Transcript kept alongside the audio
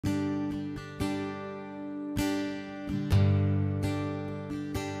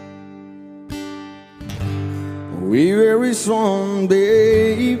we were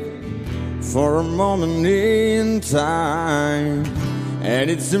someday for a moment in time, and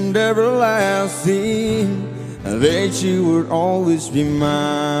it seemed everlasting that you would always be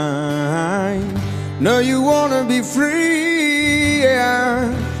mine. Now you wanna be free, yeah,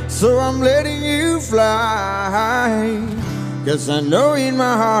 so I'm letting you fly. 'Cause I know in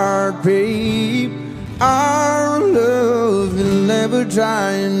my heart, babe, our love will never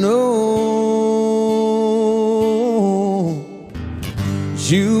die, no.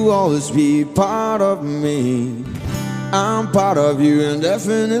 You'll always be part of me, I'm part of you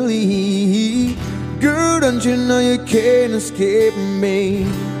indefinitely. Girl, don't you know you can't escape me?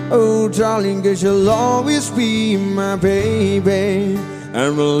 Oh, darling, 'cause you'll always be my baby,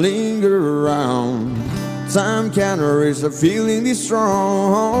 and we'll linger around. Time can't erase the feeling this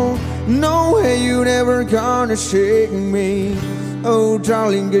strong. No way you never gonna shake me. Oh,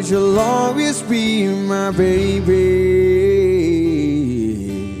 darling, 'cause you'll always be my baby.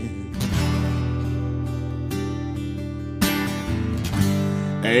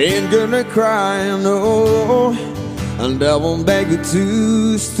 I ain't gonna cry, no, and I won't beg you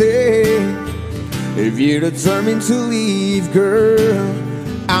to stay. If you're determined to leave, girl,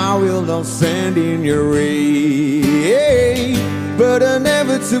 I will not stand in your way. But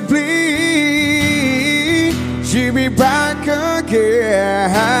inevitably, she'll be back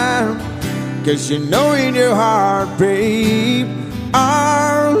again. 'Cause you know in your heart, babe,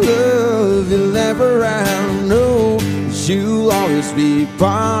 our love will never end, no. You'll always be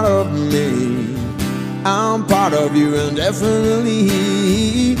part of me, I'm part of you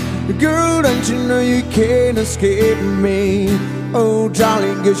indefinitely. Girl, don't you know you can't escape me? Oh,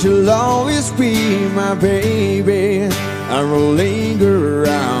 darling, 'cause you'll always be my baby, I will linger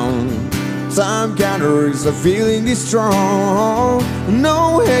around. Time can't erase the feeling this strong. No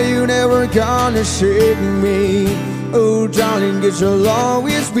way you never gonna shake me. Oh, darling, 'cause you'll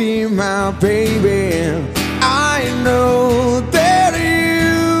always be my baby. I know that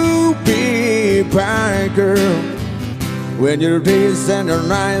you'll be back, girl, when your days and your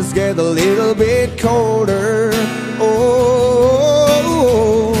nights get a little bit colder.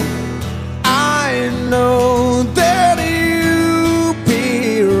 Oh, I know that you'll be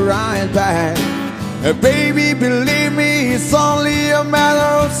right back. Baby, believe me, it's only a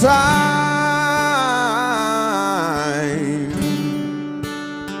matter of time.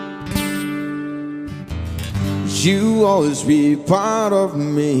 You'll always be part of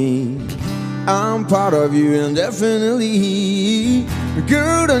me, I'm part of you indefinitely.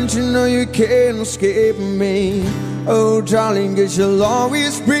 Girl, don't you know you can't escape me? Oh, darling, 'cause you'll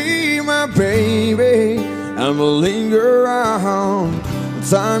always be my baby, and we'll linger around.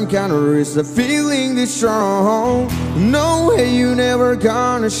 Time can't erase the feeling this strong. No way you never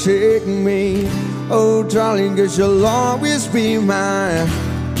gonna shake me. Oh, darling, 'cause you'll always be my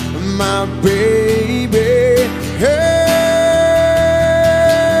baby. Yeah.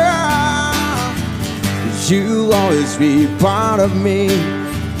 You'll always be part of me,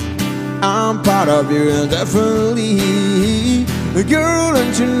 I'm part of you indefinitely. Girl,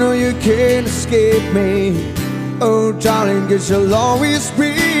 don't you know you can't escape me? Oh, darling, 'cause you'll always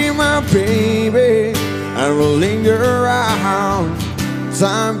be my baby, and we'll linger around.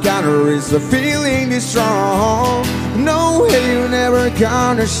 Time can't erase the feeling this strong. No way you never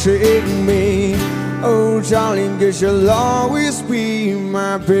gonna shake me. Oh, darling, 'cause you'll always be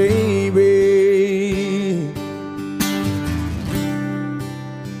my baby,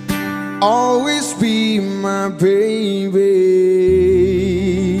 always be my baby.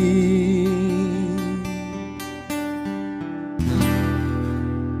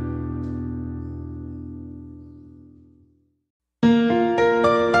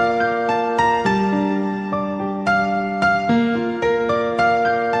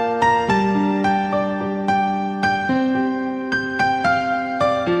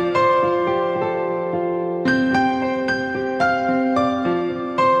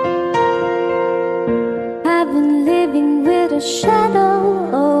 Shadow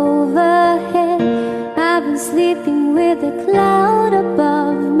overhead, I've been sleeping with a cloud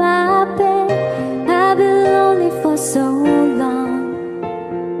above my bed. I've been lonely for so long,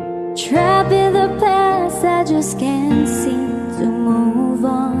 trapped in the past, I just can't seem to move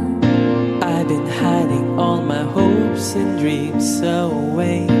on. I've been hiding all my hopes and dreams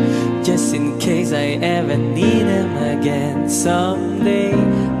away, just in case I ever need them again someday.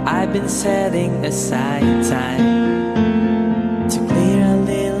 I've been setting aside time to clear a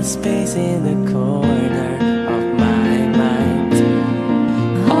little space in the corner of my mind.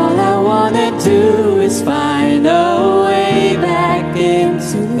 All I wanna do is find a way back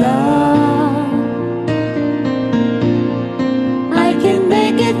into love.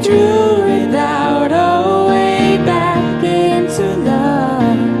 through without a way back into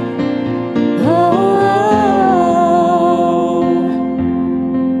love. Oh,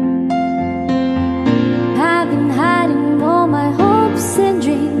 I've been hiding all my hopes and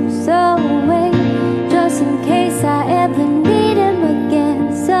dreams away, just in case I ever need him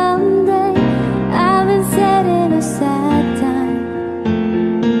again someday. I've been setting aside time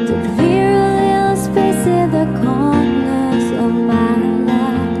to clear a little space in the corners of my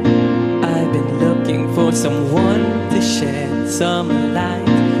life. I've been looking for someone to shed some light,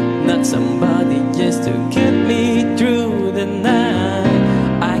 not somebody just to get me through the night.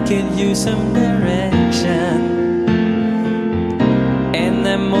 I could use some direction, and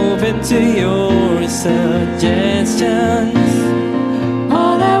I'm moving to your suggestions.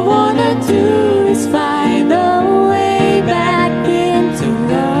 All I wanna do is find a way back into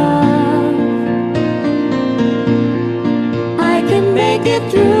love. I can make it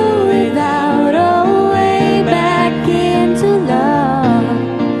through without a way back into love.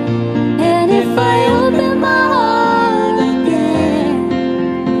 And if I open my heart again,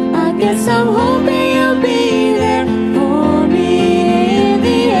 I guess I'm hoping you'll be there for me in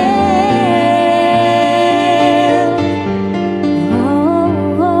the end. Oh,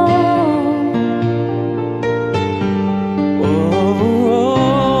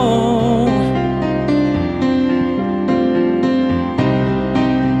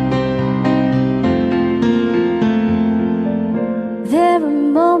 there are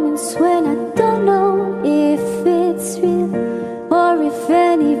moments when I don't know if it's real, or if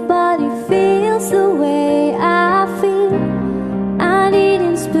anybody feels the way I feel. I need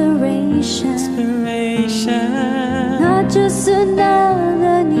inspiration, not just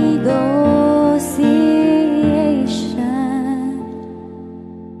another negotiation.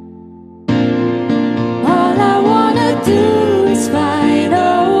 All I wanna do is find a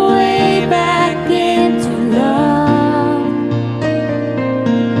way back into love.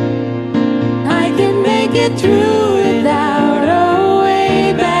 I can make it through without a way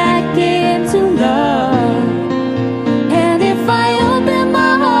back into love. And if I open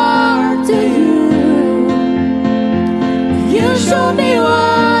my heart to you, you show me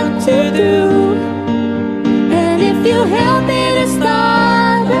what to do. And if you help me to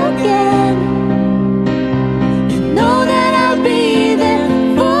start again, you know that I'll be there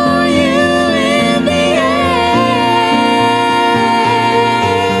for you in the end.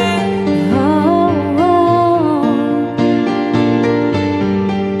 Oh, oh,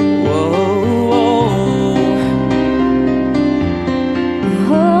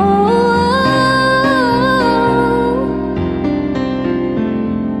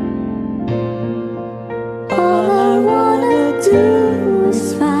 all I wanna do is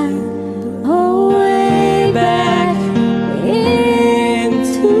find a way back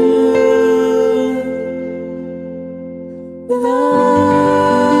into love.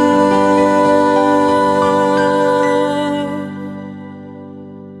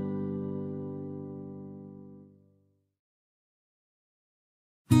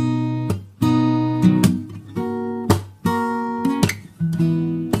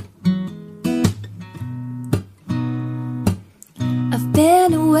 I've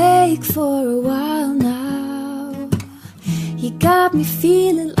been awake for a while now. You got me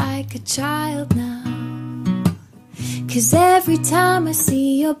feeling like a child now. 'Cause every time I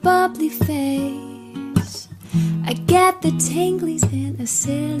see your bubbly face, I get the tinglies in a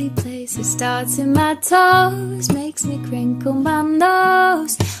silly place. It starts in my toes, makes me crinkle my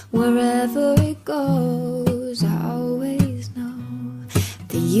nose. Wherever it goes, I always know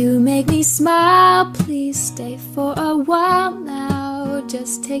that you make me smile. Please stay for a while now.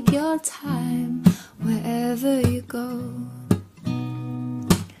 Just take your time wherever you go.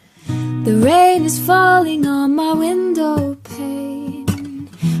 The rain is falling on my window pane,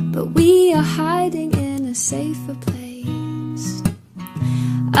 but we are hiding in a safer place.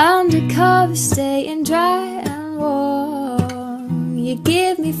 Undercover, staying dry and warm. You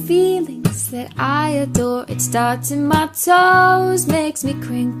give me feelings that I adore. It starts in my toes, makes me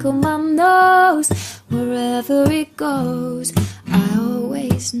crinkle my nose. Wherever it goes, I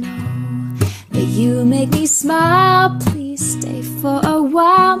always know that you make me smile. Please stay for a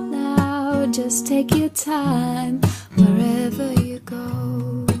while now. Just take your time wherever you go.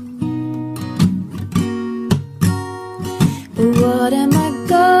 But what am I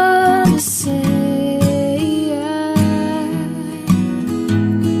gonna say?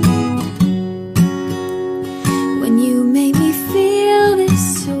 When you make me feel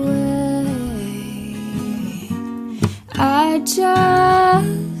this way, I just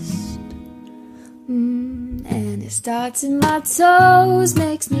and it's starts in my toes,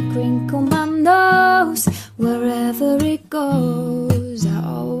 makes me crinkle my nose. Wherever it goes, I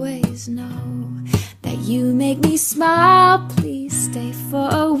always know that you make me smile. Please stay for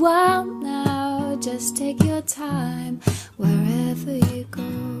a while now. Just take your time wherever you go.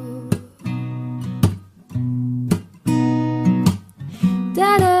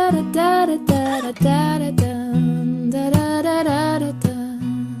 Da da da da da da da da da da da da da da da.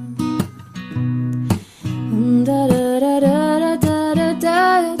 Da da da da da da da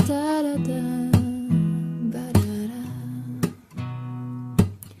da da.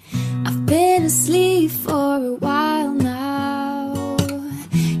 I've been asleep for a while now.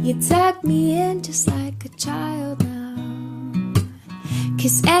 You tuck me in just like a child now.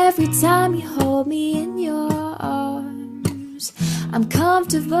 'Cause every time you hold me in your arms, I'm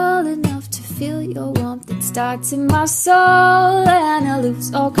comfortable enough to feel your warmth that starts in my soul. And I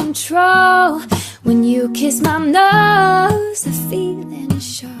lose all control when you kiss my nose. The feeling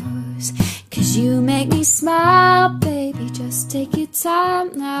shows, 'cause you make me smile. Baby, just take your time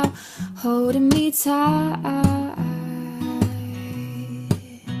now, holding me tight.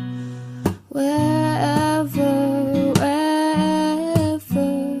 Wherever, wherever,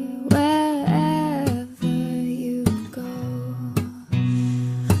 wherever you go.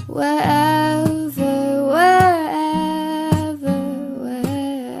 Wherever, wherever,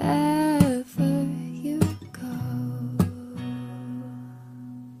 wherever you go.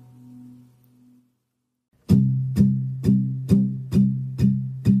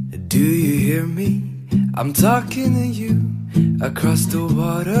 Do you hear me? I'm talking to you across the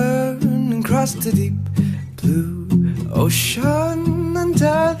water and across the deep blue ocean,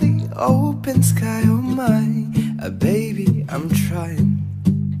 under the open sky. Oh my, baby, I'm trying.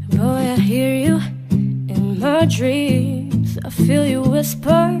 Boy, I hear you in my dreams. I feel you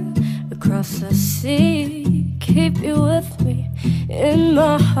whisper across the sea. Keep you with me in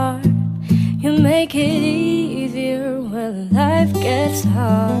my heart. You make it easier when life gets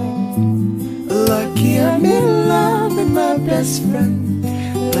hard. Lucky I'm in love with my best friend.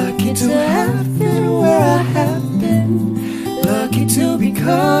 Lucky to have been where I have been. Lucky to be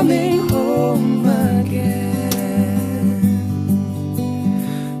coming home again.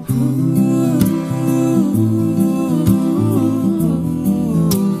 Ooh.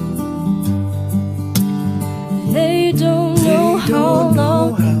 They don't know how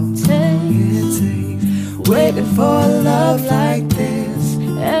long it takes, waiting for a love like this.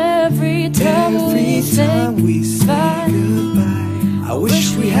 every time we say goodbye. I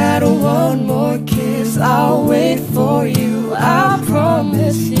wish we had one more kiss. I'll wait for you, I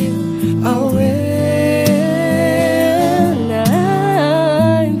promise you I will.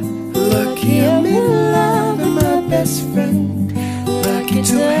 I'm lucky I'm in love with my best friend. Lucky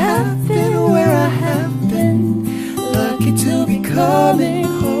to have been where I have been. Lucky to be coming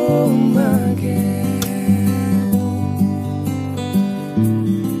home again.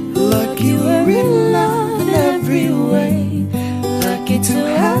 Lucky we're in love in every way. Lucky to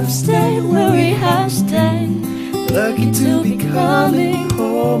have stayed where we have stayed. Lucky to be coming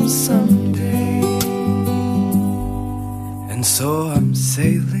home someday. And so I'm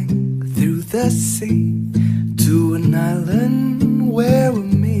sailing through the sea to an island where we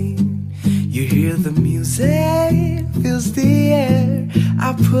meet. You hear the music, fills the air.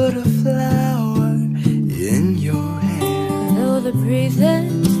 I put a flower in your hair. Feel the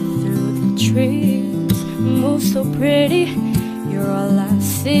breezes through the trees, move so pretty. You're all I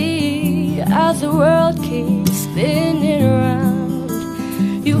see as the world keeps spinning around.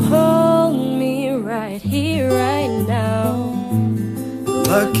 You hold me right here, right now.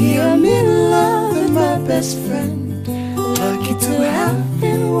 Lucky I'm in love with my best friend. Lucky to have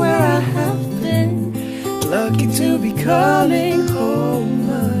been where I have been. Lucky to be coming home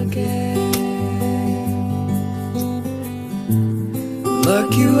again.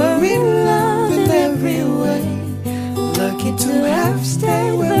 Lucky we're in love in every way. Lucky to have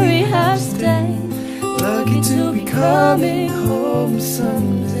stayed where we have stayed. Lucky to be coming home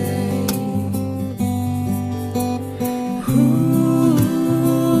someday. Ooh.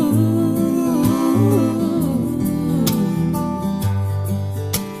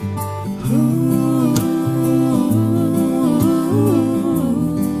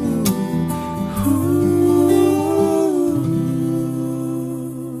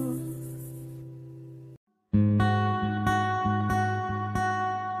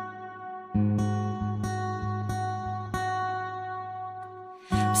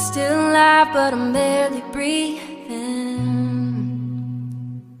 Still alive, but I'm barely breathing.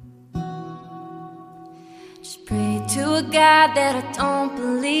 Just pray to a God that I don't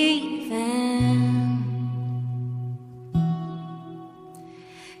believe in.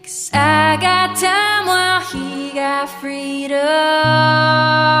 got time while he got freedom.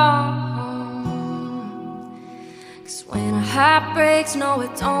 'Cause when a heart breaks, no,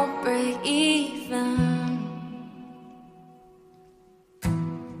 it don't break even.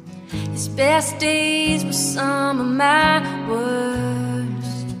 His best days were some of my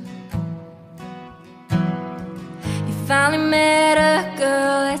worst. He finally met a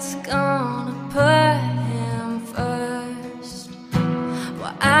girl that's gonna put him first.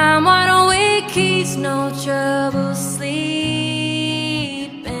 Well, I'm wide awake, he's no trouble sleeping.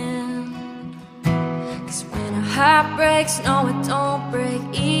 'Cause when a heart breaks, no, it don't break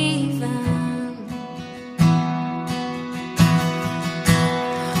even.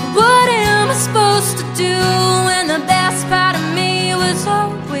 What am I supposed to do when the best part of me was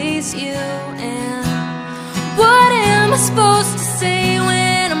always you? And what am I supposed to say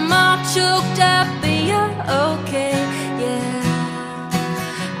when I'm all choked up and you're okay? Yeah,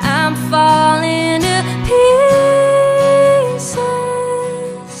 I'm falling to pieces.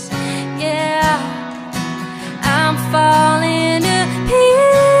 Yeah, I'm falling to pieces.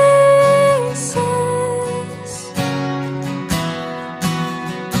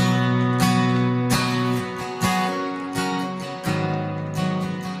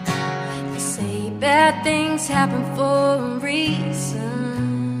 They say bad things happen for a reason,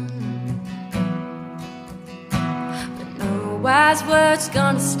 but no wise words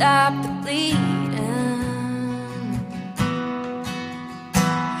gonna stop the bleeding.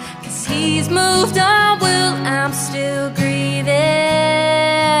 'Cause he's moved on, well, I'm still grieving.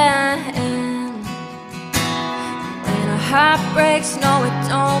 When a heart breaks, no, it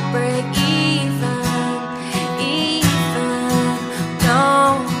don't break even. No.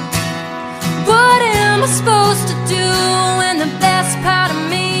 What am I supposed to do when the best part of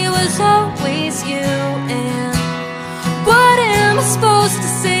me was always you? And what am I supposed to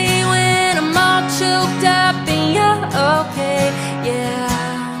say when I'm all choked up and you're okay? Yeah,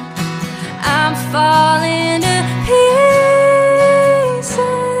 I'm falling to pieces.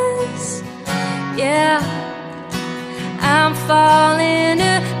 Yeah, I'm falling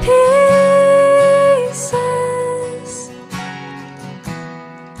to pieces.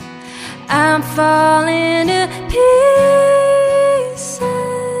 I'm falling to pieces.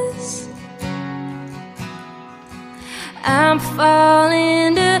 I'm falling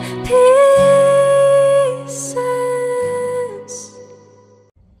to pieces.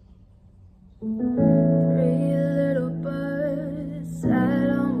 3 little birds sat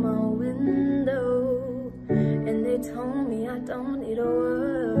on my window, and they told me I don't need to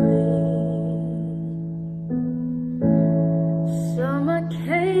worry. Summer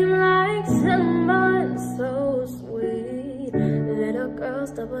came like someone so sweet. Little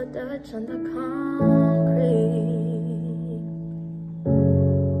girls double dutch on the concrete.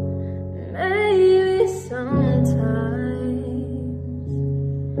 Maybe sometimes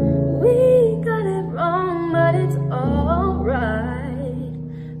we got it wrong, but it's alright.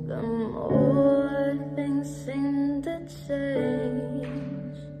 The more things seem to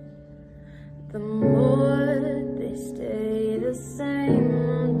change, the more they stay the same.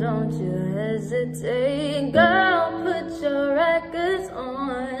 Don't you hesitate, girl, put your records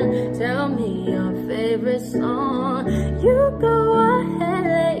on. Tell me your favorite song. You go ahead,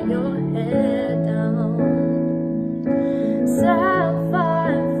 lay your head down.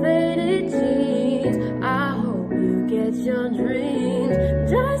 Sapphire and faded jeans, I hope you get your dreams.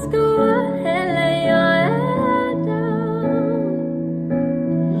 Just go ahead, lay your head down.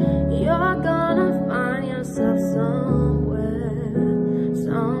 You're gonna find yourself somewhere,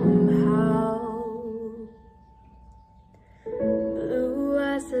 somehow. Blue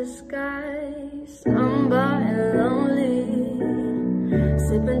as the sky, somber and lonely,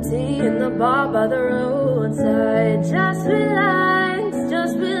 sipping tea in the bar by the roadside. Just relax,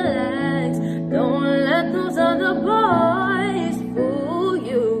 just relax. Don't let those other boys fool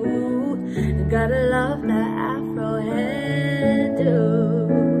you. Gotta love that Afro hairdo.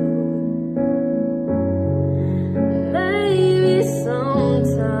 Maybe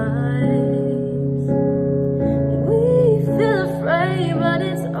sometimes we feel afraid, but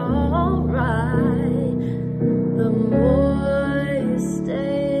it's alright. The more you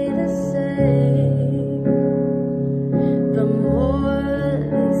stay the same, the more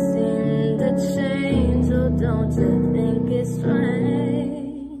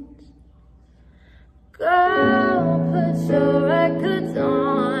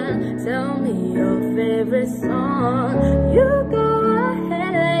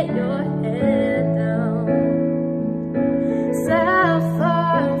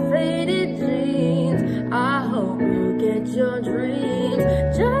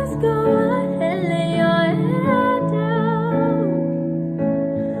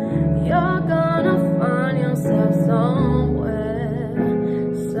you're gonna find yourself somewhere,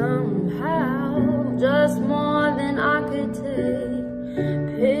 somehow, just more than I could take.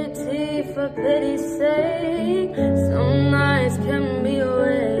 Pity for pity's sake, some nights can be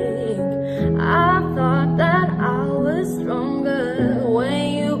awake. I thought that I was stronger. When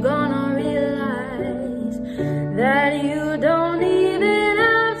you gonna realize that you don't even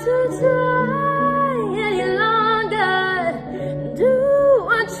have to try any longer? Do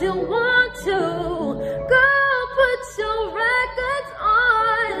what you want to, go put your records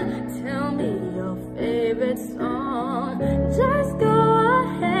on. Tell me your favorite song. Just go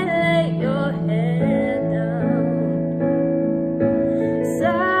ahead, lay your head down.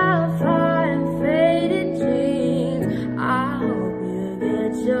 Sapphire and faded jeans, I hope you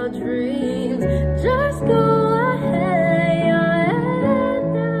get your dreams. Just go ahead, lay your head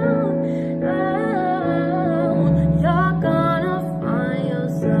down. Oh, you're gonna find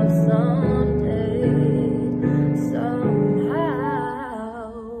yourself someday, somehow.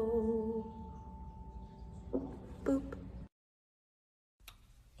 Boop.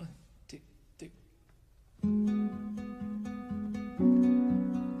 One, two, three.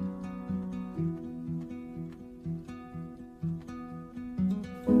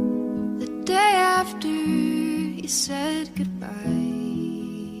 The day after you said goodbye,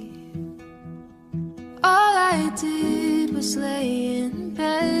 all I did was lay in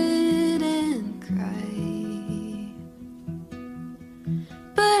bed and cry.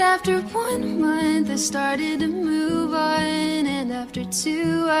 But after 1 month I started to move on, and after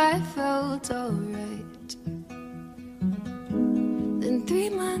 2 I felt alright. Then 3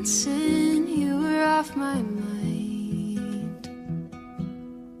 months in, you were off my mind.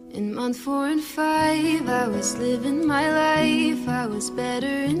 In month 4 and 5, I was living my life. I was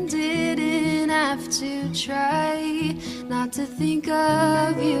better and didn't have to try not to think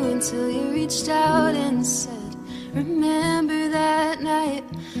of you until you reached out and said, remember that night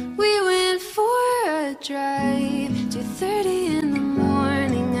we went for a drive, 2:30 in the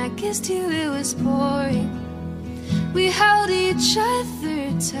morning. I kissed you, it was pouring. We held each other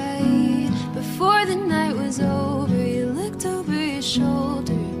tight. Before the night was over, you looked over your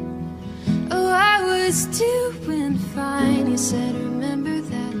shoulder. Oh, I was doing fine. You said, remember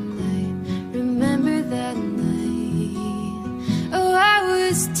that night, remember that night. Oh, I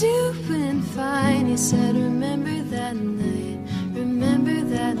was doing fine. You said, remember that night, remember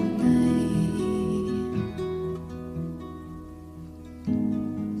that night.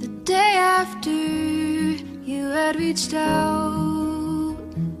 The day after you had reached out,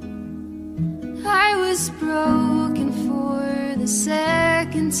 I was broken for the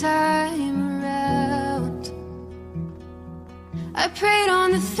second time around. I prayed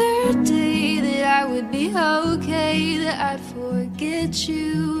on the 3rd day that I would be okay, that I'd forget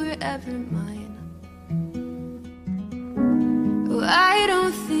you were ever mine. Oh, I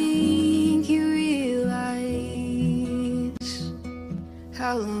don't think you realize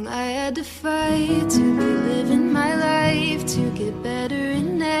how long I had to fight to be living my life, to get better and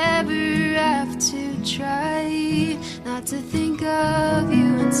never have to try not to think of you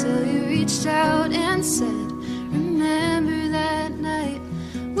until you reached out and said, remember that night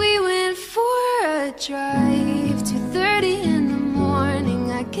we went for a drive, 2:30 in the morning.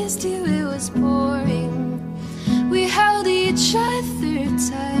 I kissed you, it was pouring. We held each other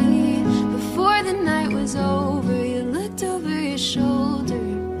tight. Before the night was over, you looked over your shoulder.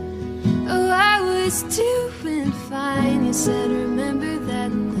 Oh, I was doing fine. You said, remember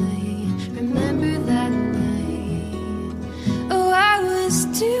that night, remember that night. Oh, I was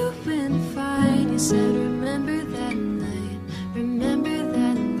doing fine. You said, remember that night, remember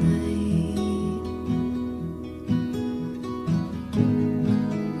that night.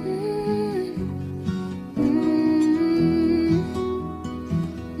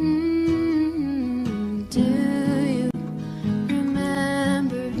 Do you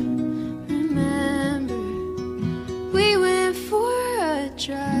remember, remember? We went for a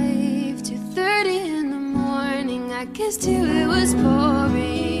drive, 2:30 in the morning. I kissed you, it was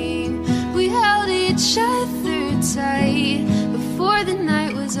pouring. We held each other tight. Before the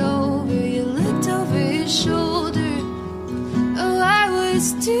night was over, you looked over your shoulder. Oh, I was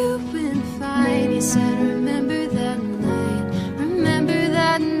doing fine. You said, remember that night, remember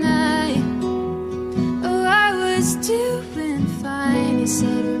that night. Oh, I was doing fine. You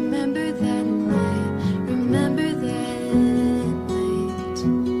said, remember that night, remember that night.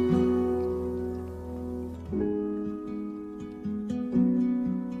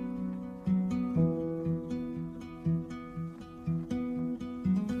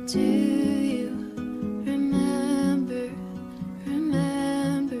 Do you remember,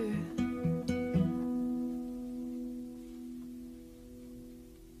 remember?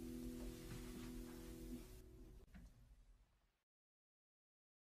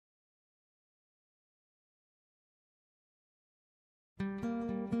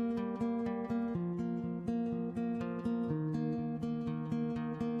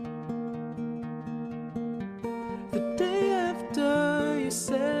 the day after you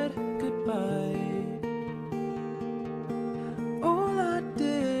said goodbye. All I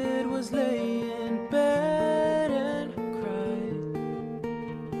did was lay in bed and cry.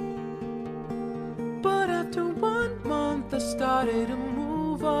 But after 1 month I started to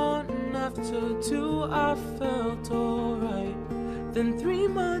move on, and after 2 I felt alright. Then 3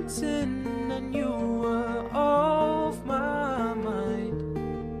 months in and you were off my mind.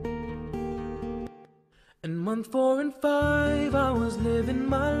 And month 4 and 5 I was living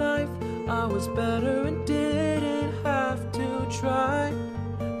my life. I was better and didn't have to try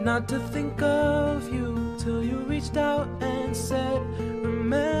not to think of you till you reached out and said,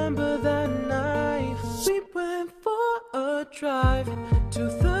 remember that night we went for a drive.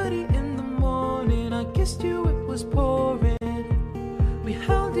 2:30 in the morning, I kissed you, it was pouring. We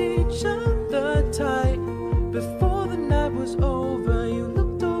held each other tight. Before the night was over, you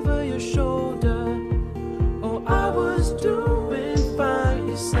looked over your shoulder. Oh, I was doing fine.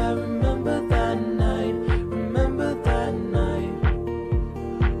 You said, remember that night, remember that night.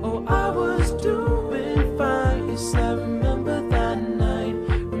 Oh, I was doing fine. You said, remember that night,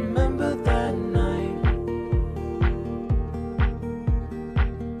 remember that night.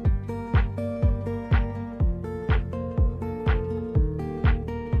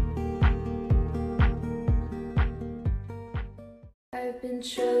 I've been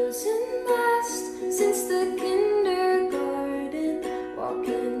chosen last since the kindergarten,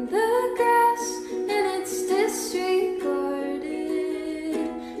 walking the grass and it's disregarded.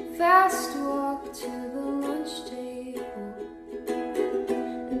 Fast walk to the lunch table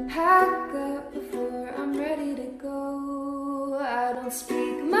and pack up before I'm ready to go. I don't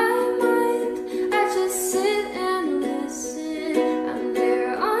speak my mind, I just sit and listen. I'm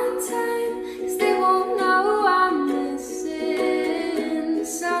there on time, 'cause they won't know I'm missing.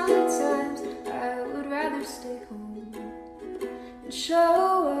 Sometimes I would rather stay home and show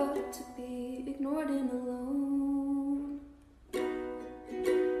up to be ignored and alone.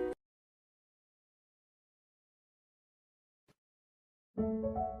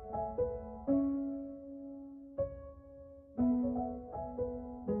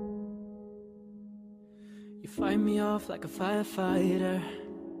 You fight me off like a firefighter,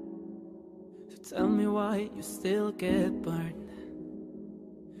 so tell me why you still get burned.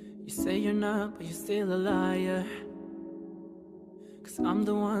 You say you're not, but you're still a liar. 'Cause I'm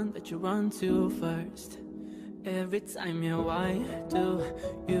the one that you run to first. Every time you why do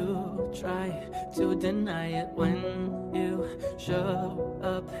you try to deny it when you show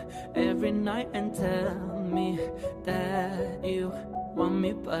up every night and tell me that you want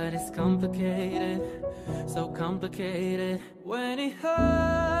me, but it's complicated, so complicated. When it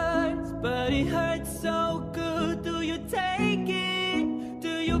hurts, but it hurts so good, do you take it?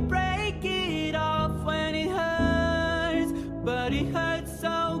 Do you break it off when it hurts? But it hurts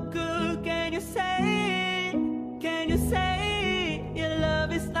so good, can you say it? Can you say it? Your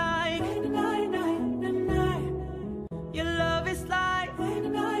love is like night, night, night, night. Your love is like night,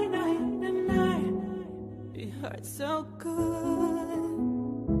 night, night, night. It hurts so good.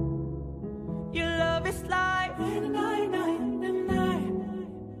 Your love is like night, night, night, night.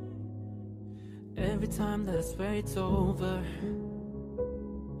 Every time that I swear it's over,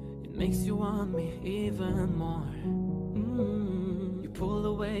 it makes you want me even more. You pull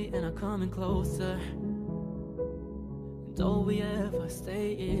away and I'm coming closer, and all we ever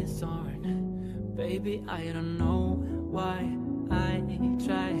stay is torn. Baby, I don't know why I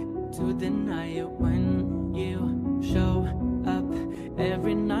try to deny it when you show up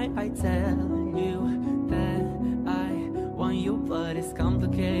every night. I tell you that I want you, but it's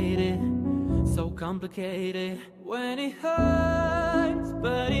complicated, so complicated. When it hurts,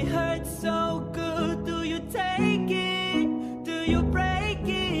 but it hurts so good, do you take it? Do you break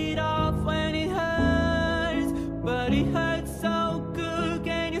it off when it hurts? But it hurts so good,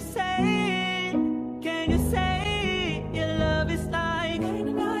 can you say it? Can you say it? Your love is like night,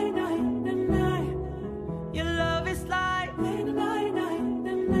 night, night, night. Your love is like night, night,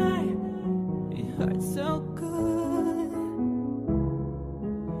 night, night. It hurts so good.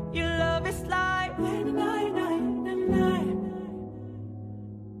 Your love is like night, night, night, night.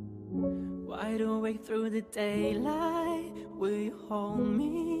 Wide awake through the daylight, will you hold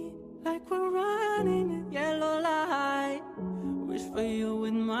me like we're running in yellow light? Wish for you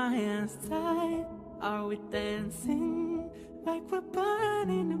with my hands tied. Are we dancing like we're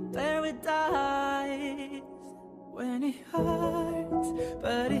burning in paradise? When it hurts,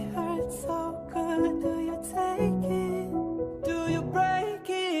 but it hurts so good, do you take it? Do you break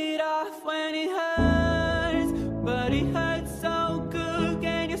it off when it hurts? But it hurts so good,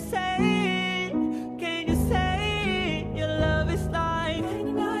 can you say it? Can you say it?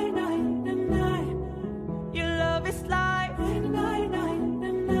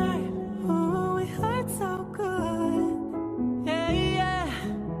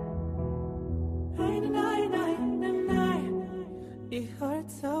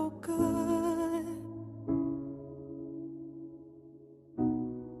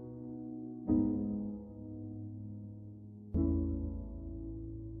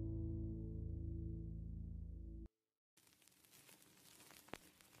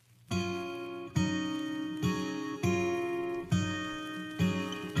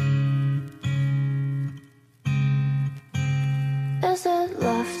 Is it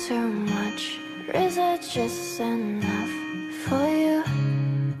love too much, or is it just enough for you?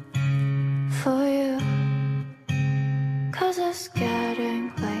 For you? 'Cause it's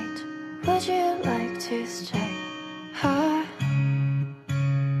getting late. Would you like to stay? Huh?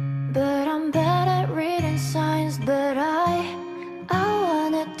 But I'm bad at reading signs. But I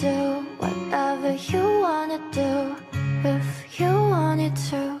wanna do whatever you wanna do. If you wanted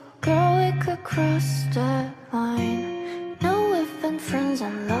to, girl, we could cross the line. No, we've been friends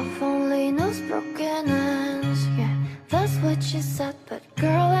and love only knows broken ends. Yeah, that's what you said. But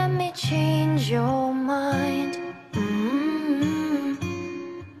girl, let me change your mind.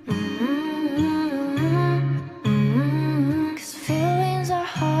 Cause feelings are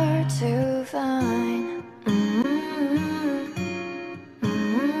hard to find.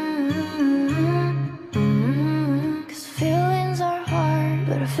 Cause feelings are hard,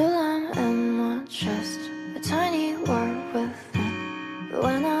 but I feel them in my chest. A tiny word within. But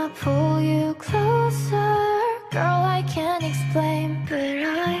when I pull you closer, girl, I can't explain. But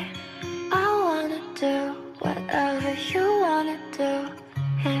I wanna do whatever you wanna do.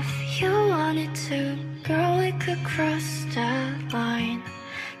 If you wanted to, girl, we could cross that line.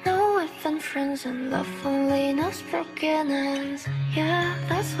 No, we've been friends and love only knows broken ends. Yeah,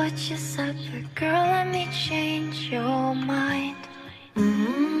 that's what you said. But girl, let me change your mind.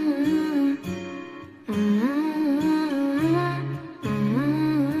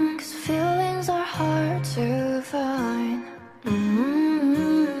 Cause feelings are hard to find.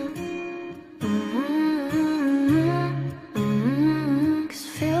 Cause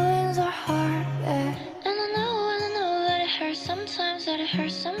feelings are hard, yeah. And I know that it hurts sometimes, that it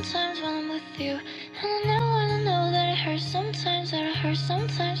hurts sometimes when I'm with you. And I know that it hurts sometimes, that it hurts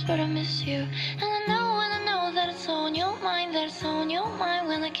sometimes, but I miss you. And I know that it's on your mind, that it's on your mind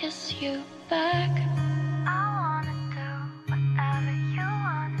when I kiss you back. I wanna do whatever you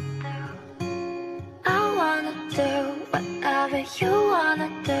wanna do. I wanna do whatever you wanna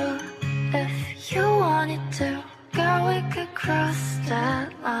do. If you wanted to, girl, we could cross that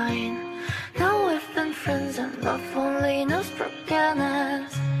line. Now we've been friends and love only knows broken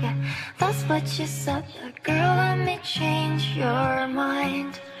ends. Yeah, that's what you said. But girl, let me change your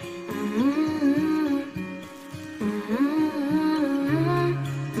mind.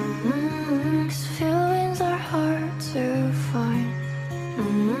 Cause feelings are hard to find.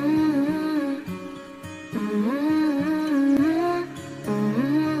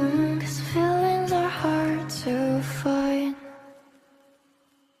 Cause feelings are hard to find.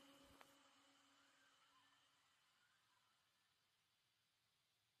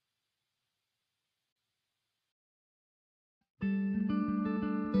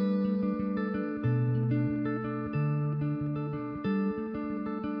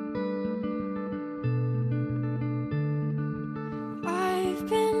 I've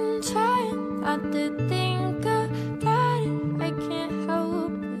been trying not to think about it. I can't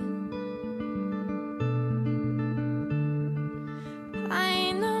help it.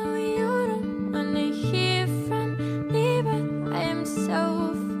 I know you don't wanna hear from me, but I am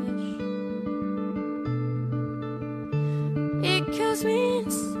selfish. It kills me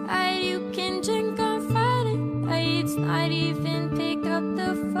inside. You can drink, confide it. It's not even pick up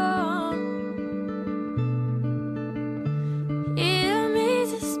the phone. It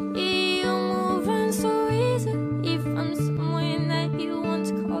amazes me you move on so easily from somewhere that you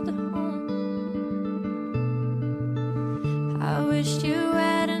once called home. I wish you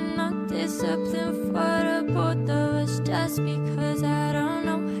had enough discipline for the both of us, just because I don't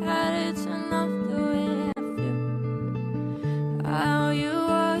know how to turn off the way I feel. How you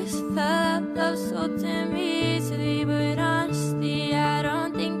always felt love so damn easily, but honestly I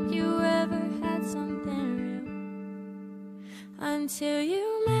don't think you ever had something real until you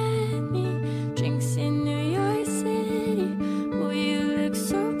met me. Drinks in New York City. Oh, you look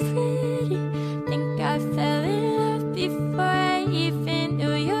so pretty. Think I fell in love before I even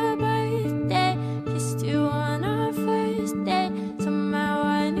knew your birthday. Kissed you on our first date. Somehow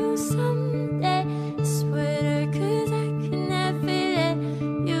I knew someday I swear, 'cause I could never let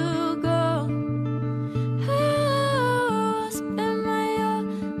you go. Oh, I'll spend my whole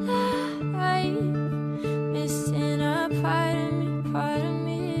life missing a part of me, part of me.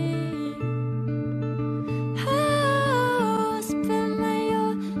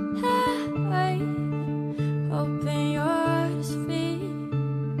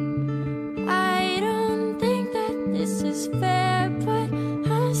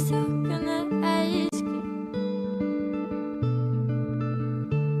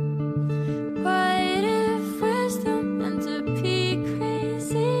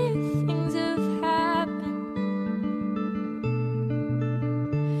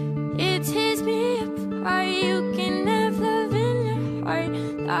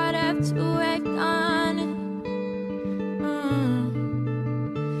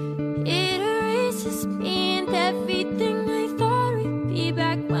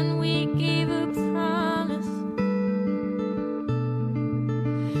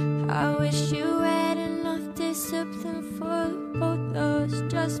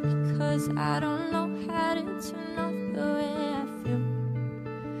 just because I don't know how to turn off the way I feel.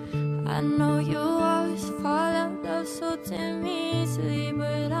 I know you always fall out of love so damn easily,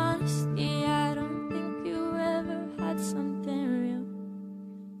 but honestly I don't think you ever had something real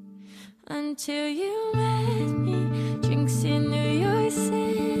until you met me. Drinks in New York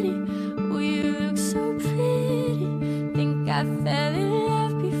City, oh you look so pretty. Think I fell in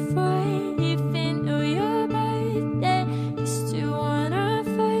love before I even knew your birthday. Used to want our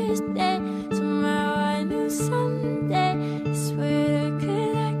first date, somehow I knew someday. I swear to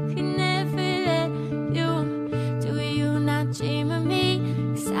God I could never let you. Do you not dream of me?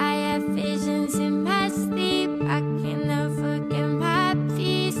 'Cause I have visions in my sleep. I can never get my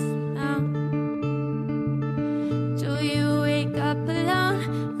peace now. Do you wake up alone,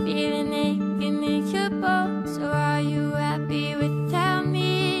 feeling aching in your bones? Or are you happy without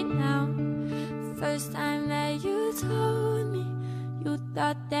me now? First time that you told me you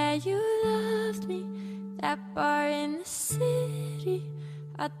thought that you loved me, that bar in the city,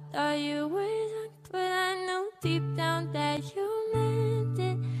 I thought you were drunk, but I knew deep down that you meant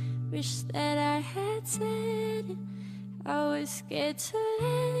it. Wish that I had said it. I was scared to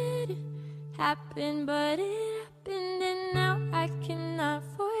let it happen, but it happened, and now I cannot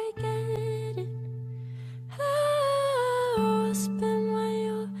forget it. Oh, I spent my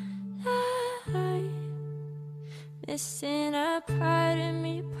whole life missing a part of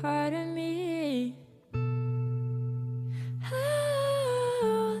me, part of me.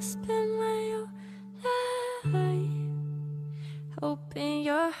 Oh, I spent my whole life hoping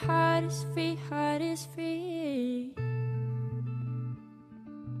your heart is free, heart is free.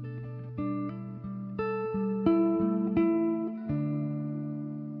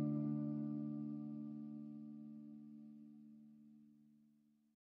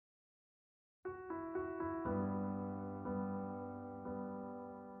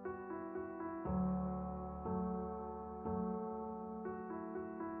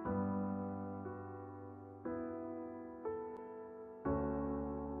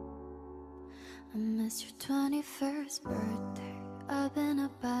 I missed your 21st birthday. I've been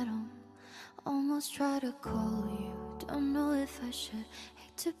up at home, almost tried to call you. Don't know if I should.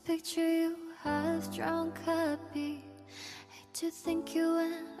 Hate to picture you half drunk, happy. Hate to think you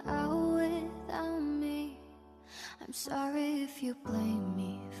went out without me. I'm sorry if you blame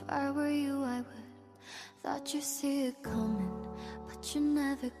me. If I were you, I would. Thought you'd see it coming, but you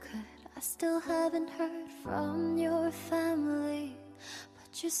never could. I still haven't heard from your family,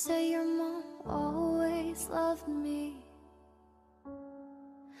 but you say your mom always loved me.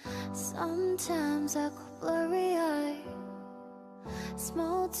 Sometimes I go blurry-eyed.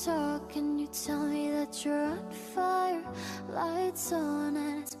 Small talk and you tell me that you're on fire. Lights on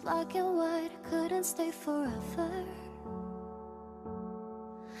and it's black and white. I couldn't stay forever.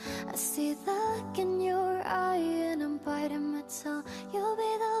 I see the look in your eye and I'm biting my tongue. You'll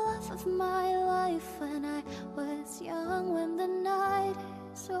be the love of my life. When I was young, when the night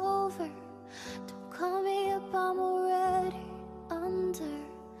is over, don't call me up, I'm already under.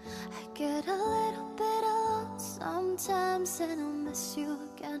 I get a little bit alone sometimes and I'll miss you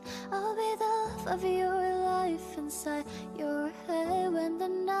again. I'll be the love of your life inside your head. When the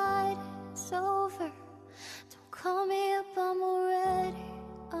night is over, don't call me up, I'm already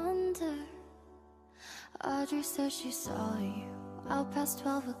under. Audrey says she saw you out past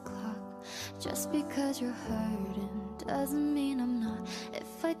 12 o'clock. Just because you're hurting doesn't mean I'm not.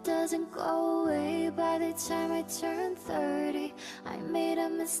 If it doesn't go away by the time I turn 30, I made a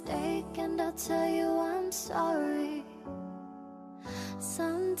mistake and I'll tell you I'm sorry.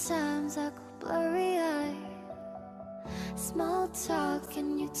 Sometimes I go blurry-eyed. Small talk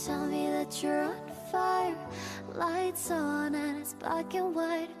and you tell me that you're on fire. Lights on and it's black and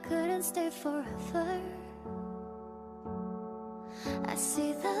white. I couldn't stay forever. I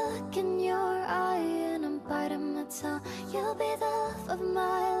see the look in your eye and I'm biting my tongue. You'll be the love of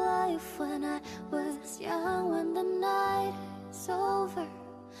my life. When I was young, when the night is over,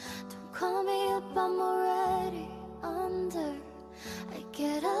 don't call me up, I'm already under. I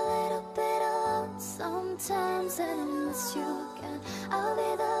get a little bit alone sometimes and I miss you again. I'll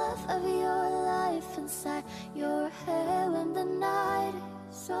be the love of your life inside your head. When the night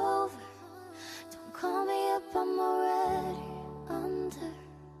is over, don't call me up, I'm already under.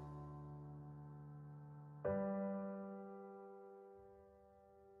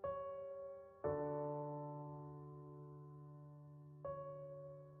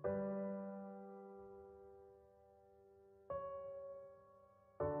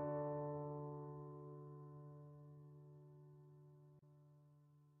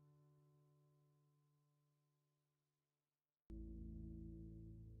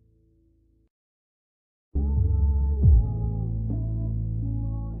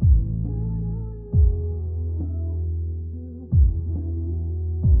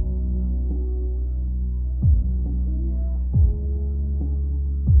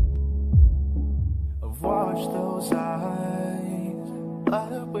 watch those eyes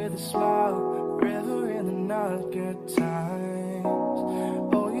light up with a smile, river in the night, good times.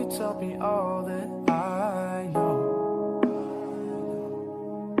 Oh, you taught me all that I know.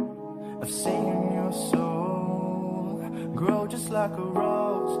 I've seen your soul grow just like a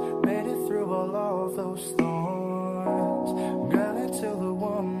rose, made it through all of those thorns. Girl, into the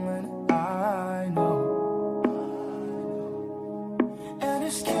woman I know. And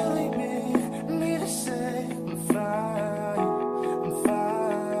it's killing me to say I'm fine,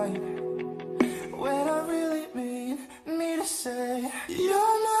 when I really mean me to say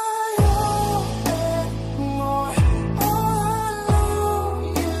you're my all and more. All I know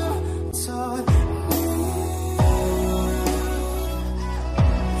you taught me,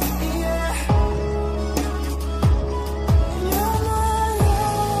 yeah. You're my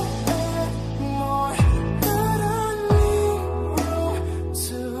all and more, but I need room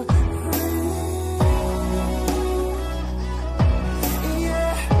to breathe,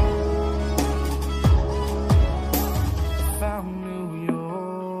 yeah. Found New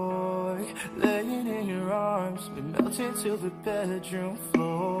York, laying in your arms, we melted to the bedroom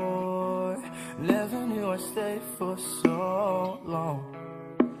floor. Never knew I'd stay for so long.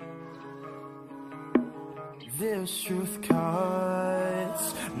 This truth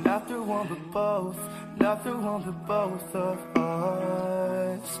cuts, not through one but both, not through one but both of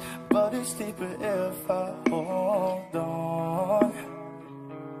us. But it's deeper if I hold on.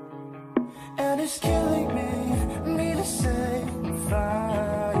 And it's killing me to say I'm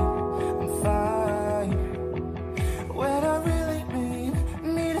fine, when I really mean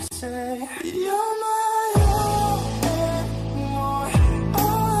me to say you're my all and more.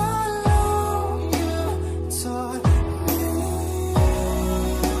 All I know you taught me,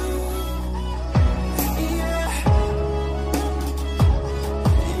 yeah.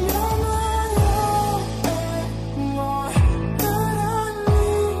 You're my all and more, but I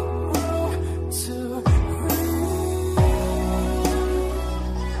need room to breathe,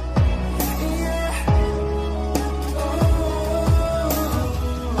 yeah.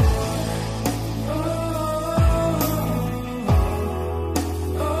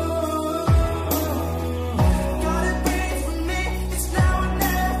 Gotta breathe for me, it's now or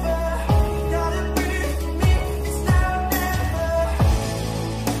never. Gotta breathe for me, it's now or never.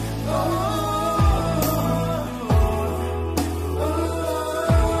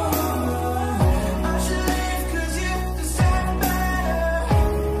 I should leave 'cause you deserve better,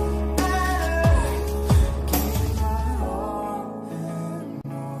 better. Give my all and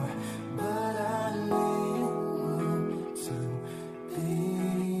more, but I need room to be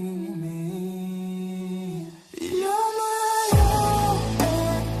me. You're my all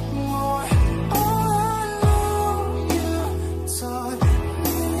and more. All I know you taught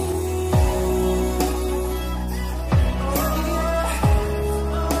me, yeah.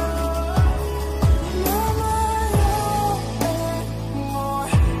 You're my all and more,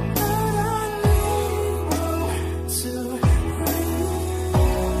 but I need room to breathe,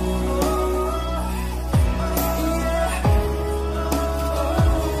 yeah.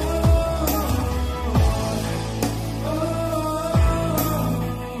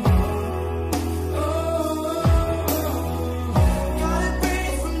 Gotta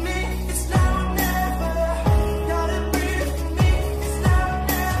breathe for me, it's now or never. Gotta breathe for me, it's now or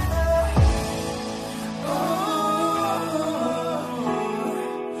never.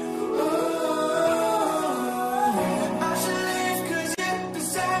 I should leave 'cause you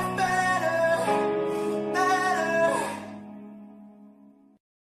deserve better, better.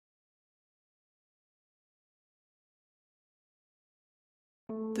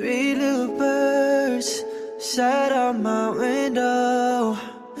 Three little birds sat on my window,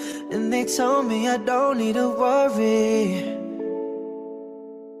 and they told me I don't need to worry.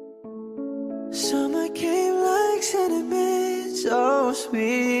 Summer came like cinnamon, so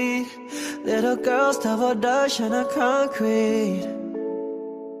sweet. Little girls double dutch on the concrete.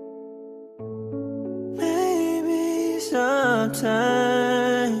 Maybe sometimes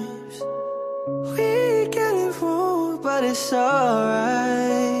we get it wrong, but it's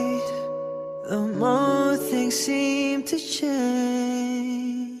alright. The more things seem to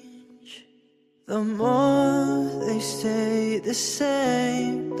change, the more they stay the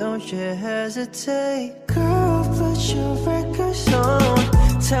same. Don't you hesitate. Girl, put your records on,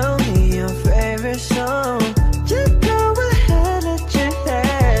 tell me your favorite song. Just go ahead, let your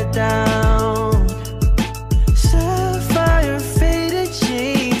head down. Sapphire faded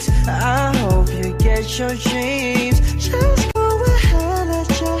jeans, I hope you get your dreams. Just go ahead, let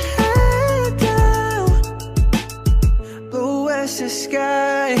your head down. Blue as the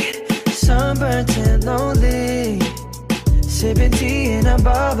sky, sun sunburnt and lonely, sipping tea in a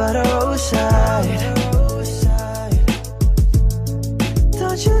bar by the roadside.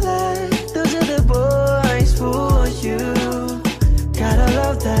 Don't you let those other boys fool you. Gotta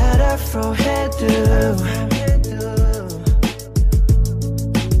love that afro hairdo.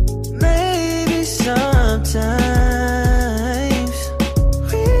 Maybe sometimes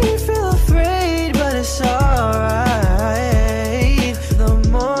we feel afraid, but it's alright. The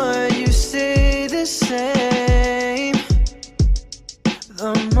more you stay the same,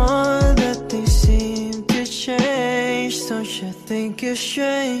 the more that they seem to change. Don't you think it's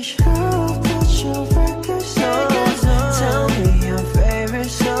strange? Girl, put your records on. Tell me your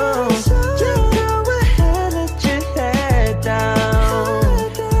favorite songs. You go ahead, let your head down.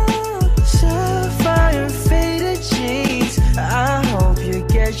 Sapphire faded jeans, I hope you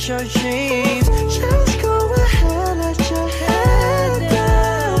get your dreams. Just go ahead, let your head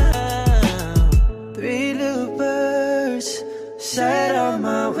down. Three little birds sat on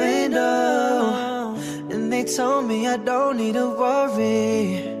my window, and they told me I don't need to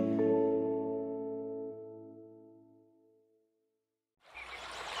worry.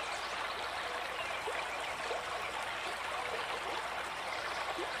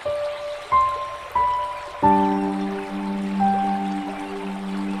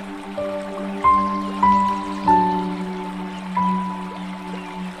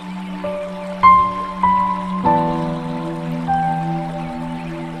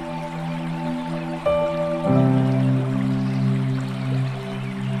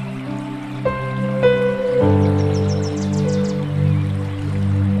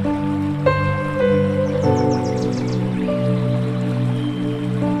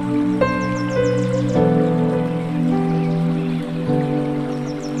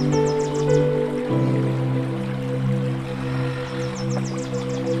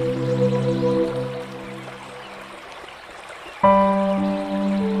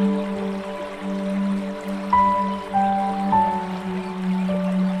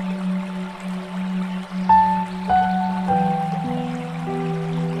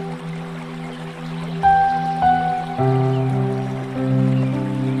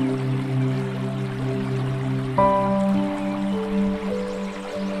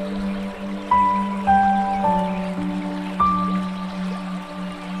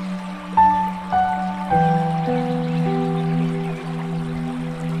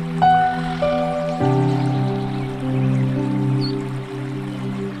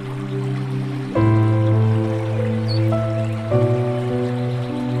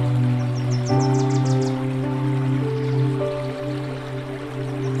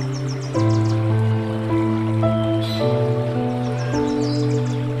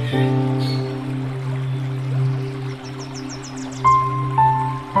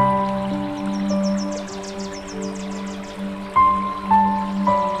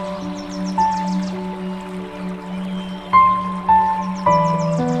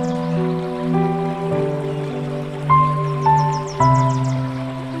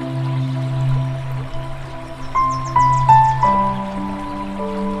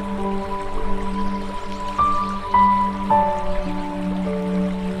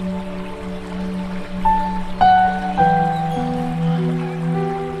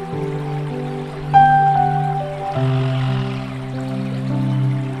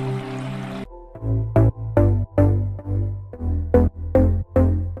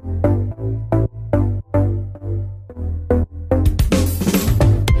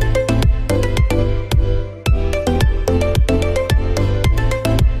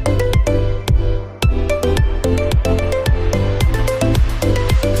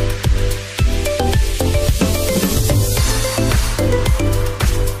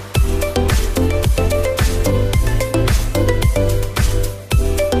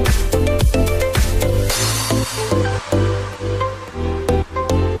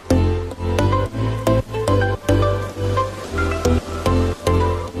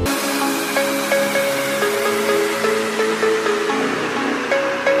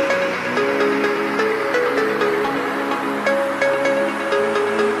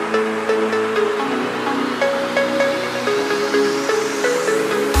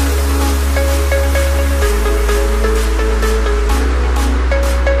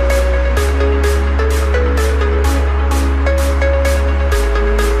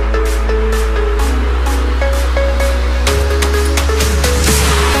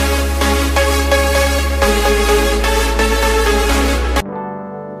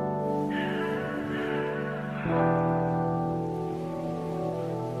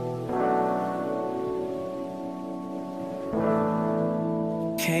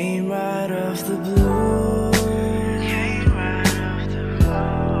 came right off the blue.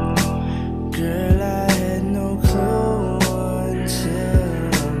 Girl, I had no clue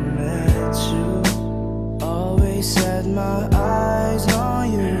until I met you. Always had my eyes on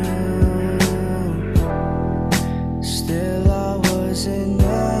you. Still I wasn't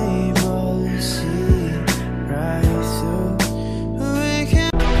able to see right through. We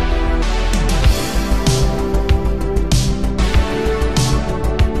can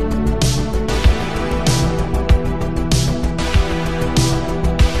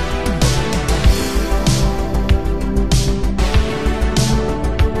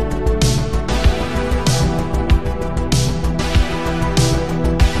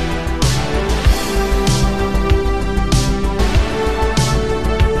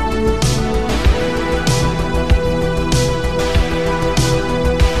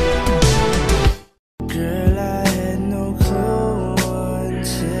Girl, I had no clue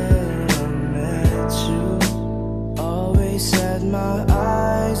until I met you. Always had my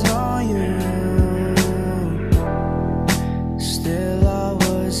eyes on you. Still I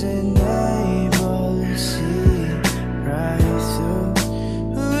wasn't able to see right through.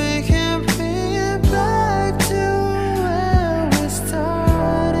 We can bring it back to where we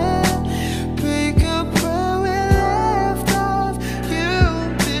started. Pick up where we left off. You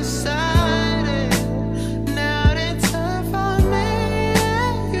decided. Now the time for me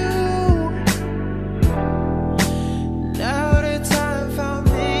and you. Now the time for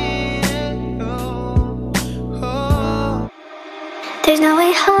me and you. Oh. There's no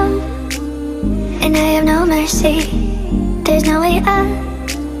way home, and I have no mercy. There's no way up,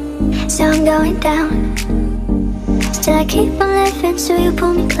 so I'm going down. Still I keep on living, so you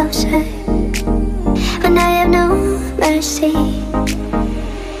pull me closer. When I have no mercy,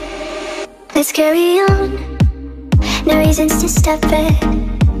 let's carry on. No reasons to stop it.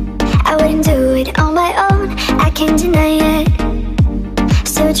 I wouldn't do it on my own, I can't deny it.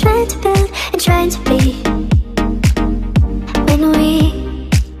 Still trying to build and trying to be. When we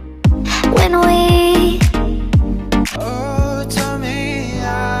Oh, tell me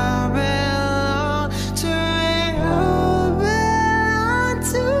I belong to you, belong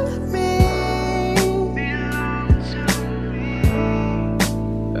to me.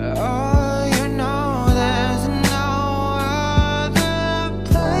 Oh, you know there's no other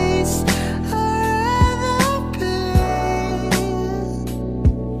place I'd rather be.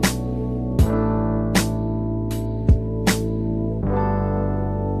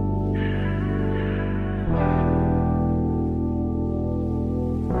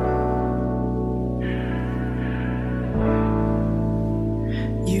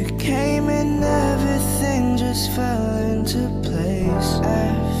 You came and everything just fell into